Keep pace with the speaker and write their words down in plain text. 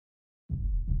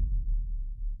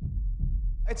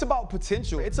It's about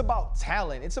potential. It's about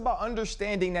talent. It's about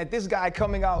understanding that this guy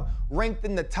coming out ranked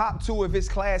in the top 2 of his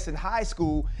class in high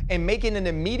school and making an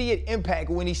immediate impact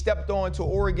when he stepped onto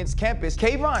Oregon's campus.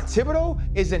 Kayvon Thibodeaux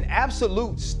is an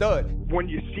absolute stud. When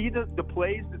you see the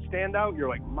plays that stand out, you're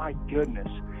like, my goodness,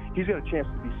 he's got a chance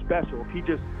to be special if he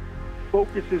just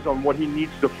focuses on what he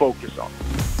needs to focus on.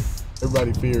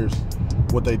 Everybody fears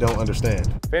what they don't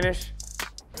understand. Finish.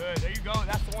 Good, there you go,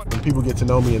 that's the one. When people get to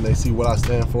know me and they see what I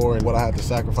stand for and what I had to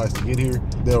sacrifice to get here,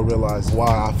 they'll realize why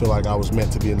I feel like I was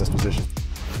meant to be in this position.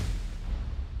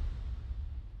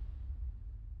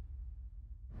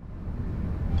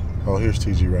 Oh, here's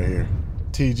TG right here.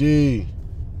 TG.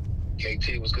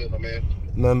 KT, what's good, my man?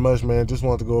 Nothing much, man. Just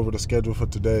wanted to go over the schedule for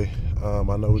today. I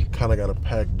know we kind of got a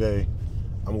packed day.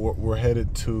 We're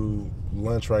headed to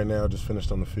lunch right now, just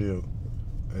finished on the field.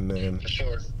 And then... For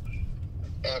sure.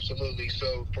 Absolutely.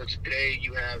 So for today,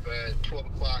 you have 12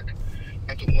 o'clock.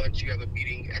 After lunch, you have a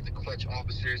meeting at the Clutch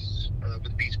offices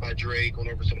with Beats by Dre, going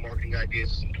over some marketing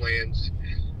ideas, some plans.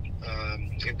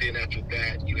 And then after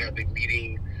that, you have a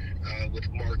meeting with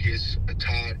Marcus,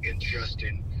 Todd, and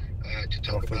Justin to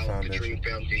talk about the Jream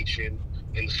Foundation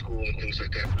and the school and things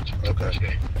like that.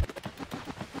 Okay.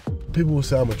 People will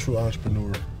say I'm a true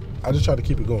entrepreneur. I just try to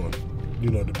keep it going, you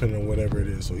know, depending on whatever it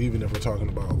is. So even if we're talking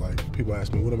about, like, people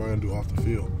ask me, what am I gonna do off the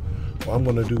field? Well, I'm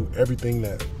gonna do everything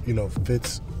that, you know,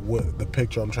 fits what the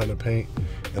picture I'm trying to paint,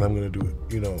 and I'm gonna do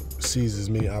it, you know, seize as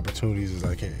many opportunities as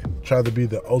I can. Try to be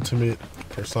the ultimate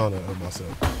persona of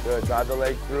myself. Good, drive the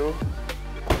leg through.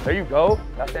 There you go.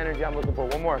 That's the energy I'm looking for.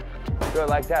 One more. Good,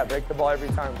 like that. Break the ball every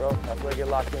time, bro. That's where I get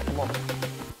locked in. Come on.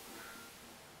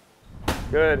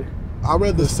 Good. I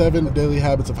read the 7 Daily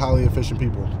Habits of Highly Efficient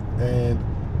People, and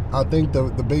I think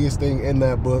the biggest thing in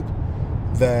that book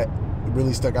that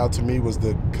really stuck out to me was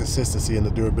the consistency and the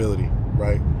durability,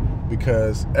 right?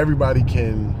 Because everybody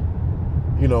can,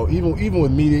 you know, even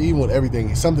with media, even with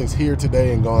everything, something's here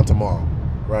today and gone tomorrow,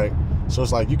 right? So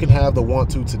it's like you can have the want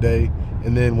to today,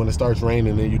 and then when it starts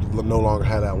raining, then you no longer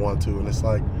have that want to. And it's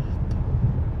like,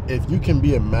 if you can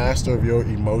be a master of your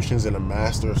emotions and a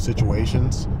master of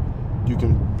situations, you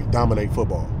can dominate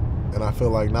football. And I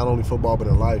feel like not only football, but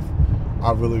in life,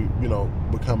 I've really, you know,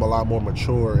 become a lot more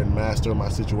mature and master my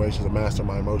situations and master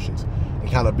my emotions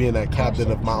and kind of being that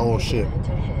captain of my own ship.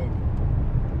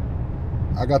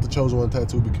 I got the Chosen One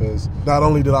tattoo because not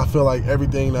only did I feel like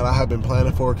everything that I have been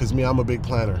planning for, because I'm a big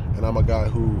planner and I'm a guy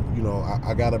who, you know,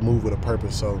 I got to move with a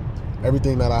purpose. So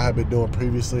everything that I have been doing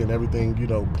previously and everything, you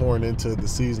know, pouring into the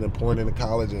season and pouring into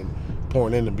college and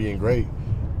pouring into being great,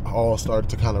 all started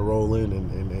to kind of roll in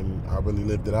and I really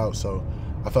lived it out. So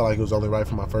I felt like it was only right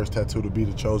for my first tattoo to be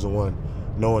the Chosen One,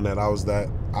 knowing that I was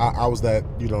that,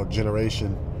 you know,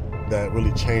 generation that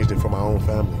really changed it for my own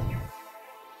family.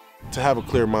 To have a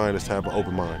clear mind is to have an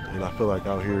open mind, and I feel like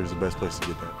out here is the best place to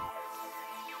get that.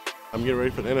 I'm getting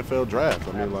ready for the NFL draft.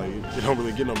 I mean, like, you don't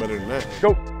really get no better than that.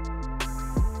 Go.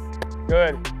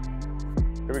 Good.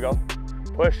 Here we go.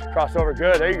 Push, crossover,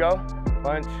 good, there you go.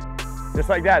 Punch, just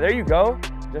like that, there you go.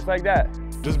 Just like that.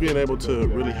 Just being able to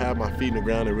really have my feet in the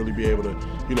ground and really be able to,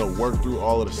 you know, work through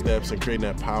all of the steps and creating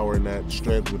that power and that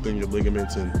strength within your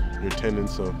ligaments and your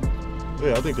tendons. So,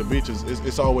 yeah, I think the beach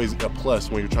it's always a plus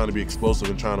when you're trying to be explosive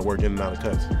and trying to work in and out of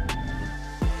cuts.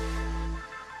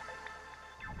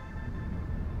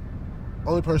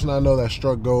 Only person I know that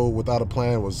struck gold without a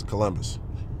plan was Columbus.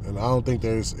 And I don't think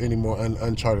there's any more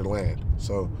uncharted land.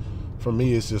 So for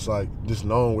me, it's just like, just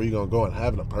knowing where you're gonna go and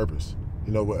having a purpose.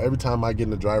 You know, but every time I get in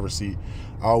the driver's seat,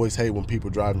 I always hate when people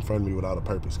drive in front of me without a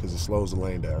purpose because it slows the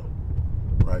lane down,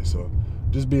 right? So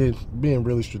just being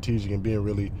really strategic and being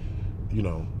really, you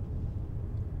know,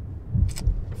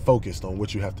 focused on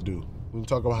what you have to do. When we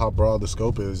talk about how broad the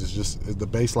scope is, it's just the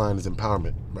baseline is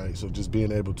empowerment, right? So just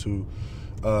being able to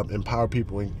empower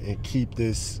people and keep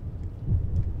this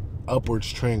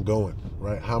upwards trend going,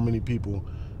 right? How many people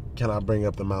can I bring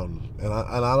up the mountain? And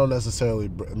I don't necessarily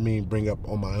mean bring up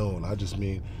on my own. I just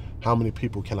mean how many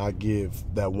people can I give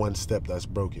that one step that's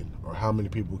broken? Or how many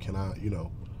people can I, you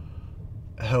know,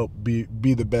 help be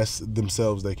the best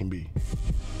themselves they can be?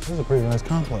 This is a pretty nice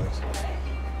complex.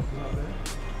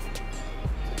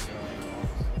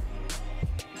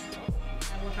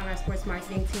 I work on our sports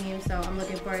marketing team, so I'm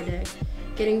looking forward to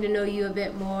getting to know you a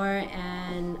bit more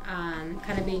and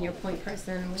kind of being your point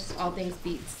person with all things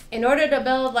beats. In order to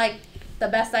build like the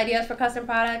best ideas for custom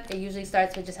product, it usually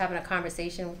starts with just having a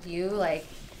conversation with you, like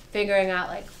figuring out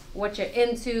like what you're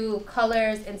into,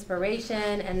 colors,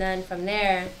 inspiration, and then from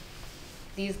there,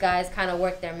 these guys kind of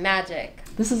work their magic.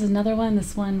 This is another one.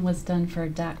 This one was done for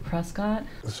Dak Prescott.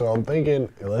 So I'm thinking,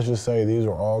 let's just say these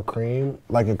are all cream,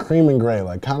 like a cream and gray,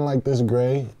 like kind of like this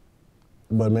gray,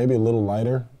 but maybe a little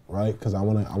lighter, right? Because I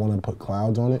want to put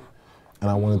clouds on it, and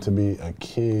I want it to be a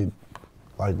kid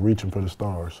like reaching for the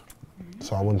stars.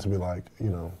 So I want it to be like, you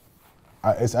know,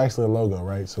 it's actually a logo,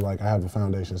 right? So like I have a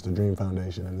foundation, it's the Jream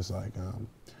Foundation, and it's like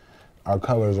our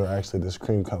colors are actually this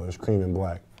cream colors, cream and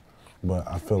black. But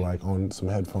I feel like on some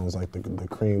headphones, like the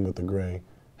cream with the gray,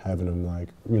 having them like,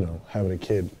 you know, having a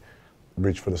kid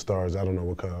reach for the stars. I don't know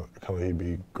what color he'd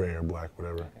be, gray or black,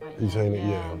 whatever. You saying it?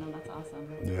 Yeah. No, that's awesome.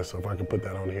 Yeah, so if I could put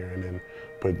that on here and then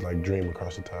put like Dream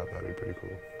across the top, that'd be pretty cool.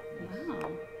 Wow,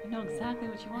 you know exactly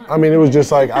what you want. I mean, it was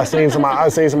just like, I seen some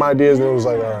ideas and it was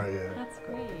like, all right, yeah. That's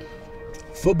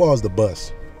great. Football is the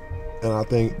bus, and I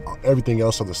think everything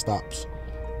else are the stops,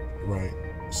 right?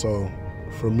 So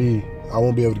for me, I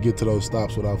won't be able to get to those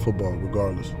stops without football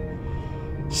regardless.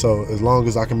 So as long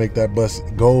as I can make that bus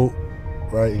gold,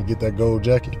 right, and get that gold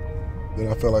jacket, then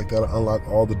I feel like that'll unlock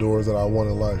all the doors that I want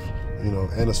in life, you know,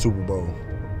 and a Super Bowl.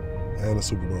 And a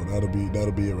Super Bowl, that'll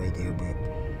be it right there. But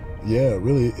yeah,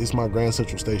 really, it's my Grand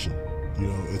Central Station. You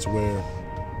know, it's where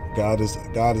God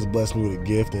has blessed me with a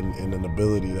gift and an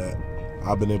ability that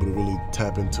I've been able to really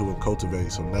tap into and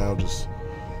cultivate. So now just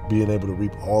being able to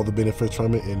reap all the benefits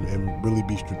from it and really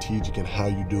be strategic in how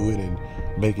you do it and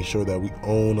making sure that we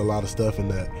own a lot of stuff, and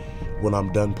that when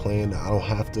I'm done playing, I don't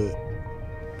have to,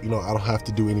 you know, I don't have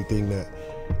to do anything that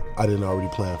I didn't already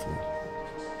plan for.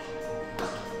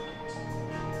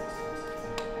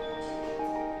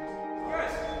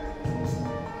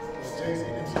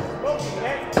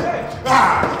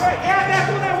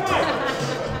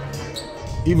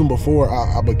 Even before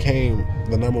I became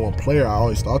the #1 player, I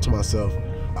always thought to myself,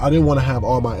 I didn't want to have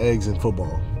all my eggs in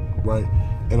football, right?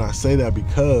 And I say that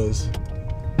because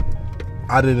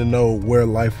I didn't know where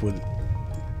life would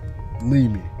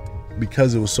lead me,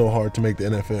 because it was so hard to make the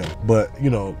NFL. But, you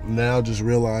know, now just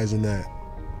realizing that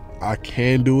I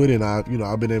can do it, and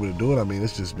I've been able to do it, I mean,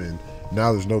 it's just been,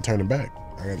 now there's no turning back.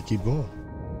 I got to keep going.